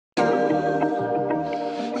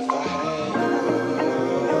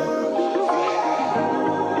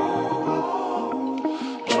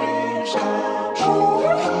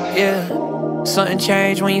Something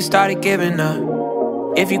changed when you started giving up.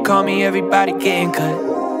 If you call me, everybody getting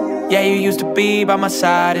cut. Yeah, you used to be by my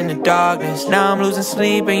side in the darkness. Now I'm losing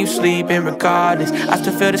sleep and you sleeping regardless. I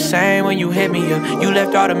still feel the same when you hit me up. You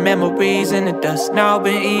left all the memories in the dust. Now I've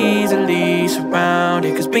been easily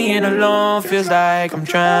surrounded, cause being alone feels like I'm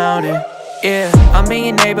drowning. Yeah, I'm in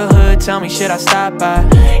your neighborhood, tell me should I stop by?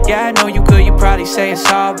 Yeah, I know you good, you probably say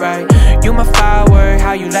it's alright. You my firework,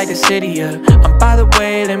 how you light the city up. I'm by the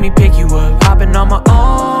way, let me pick you up. I've been on my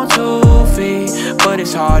own 2 feet, but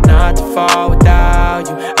it's hard not to fall without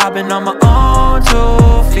you. I've been on my own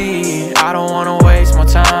 2 feet, I don't wanna waste more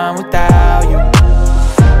time without you.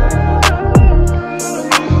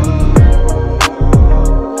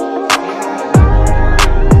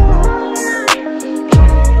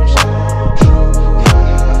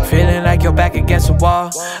 Like you're back against the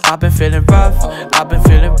wall. I've been feeling rough, I've been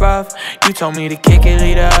feeling rough. You told me to kick it,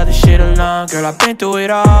 leave the other shit alone. Girl, I've been through it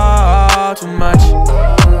all too much.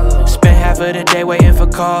 Spent half of the day waiting for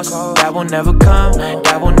calls that will never come,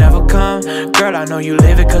 that will never come. Girl, I know you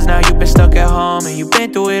live it, cause now you've been stuck at home and you've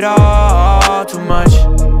been through it all too much.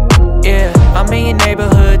 Yeah, I'm in your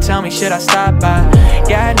neighborhood, tell me should I stop by?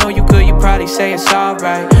 Yeah, I know you good, you probably say it's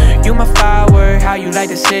alright. You my firework, how you light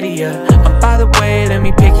the city up. I'm by the way, let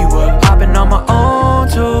me pick you up. I've been on my own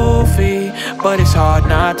 2 feet, but it's hard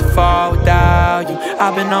not to fall without you.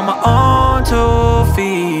 I've been on my own 2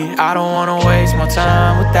 feet, I don't wanna waste more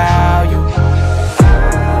time without you.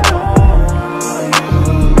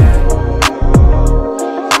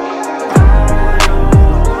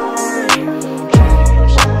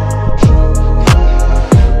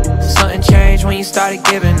 When you started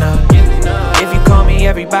giving up. If you call me,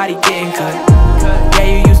 everybody getting cut. Yeah,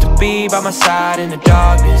 you used to be by my side in the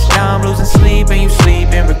darkness. Now I'm losing sleep and you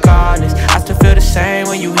sleeping regardless. I still feel the same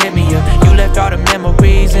when you hit me up. You left all the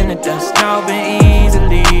memories in the dust. Now I've been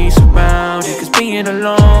easily surrounded, cause being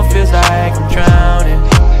alone feels like I'm drowning.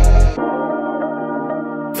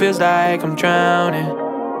 Feels like I'm drowning,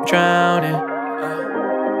 drowning.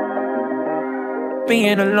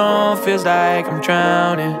 Being alone feels like I'm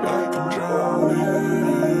drowning.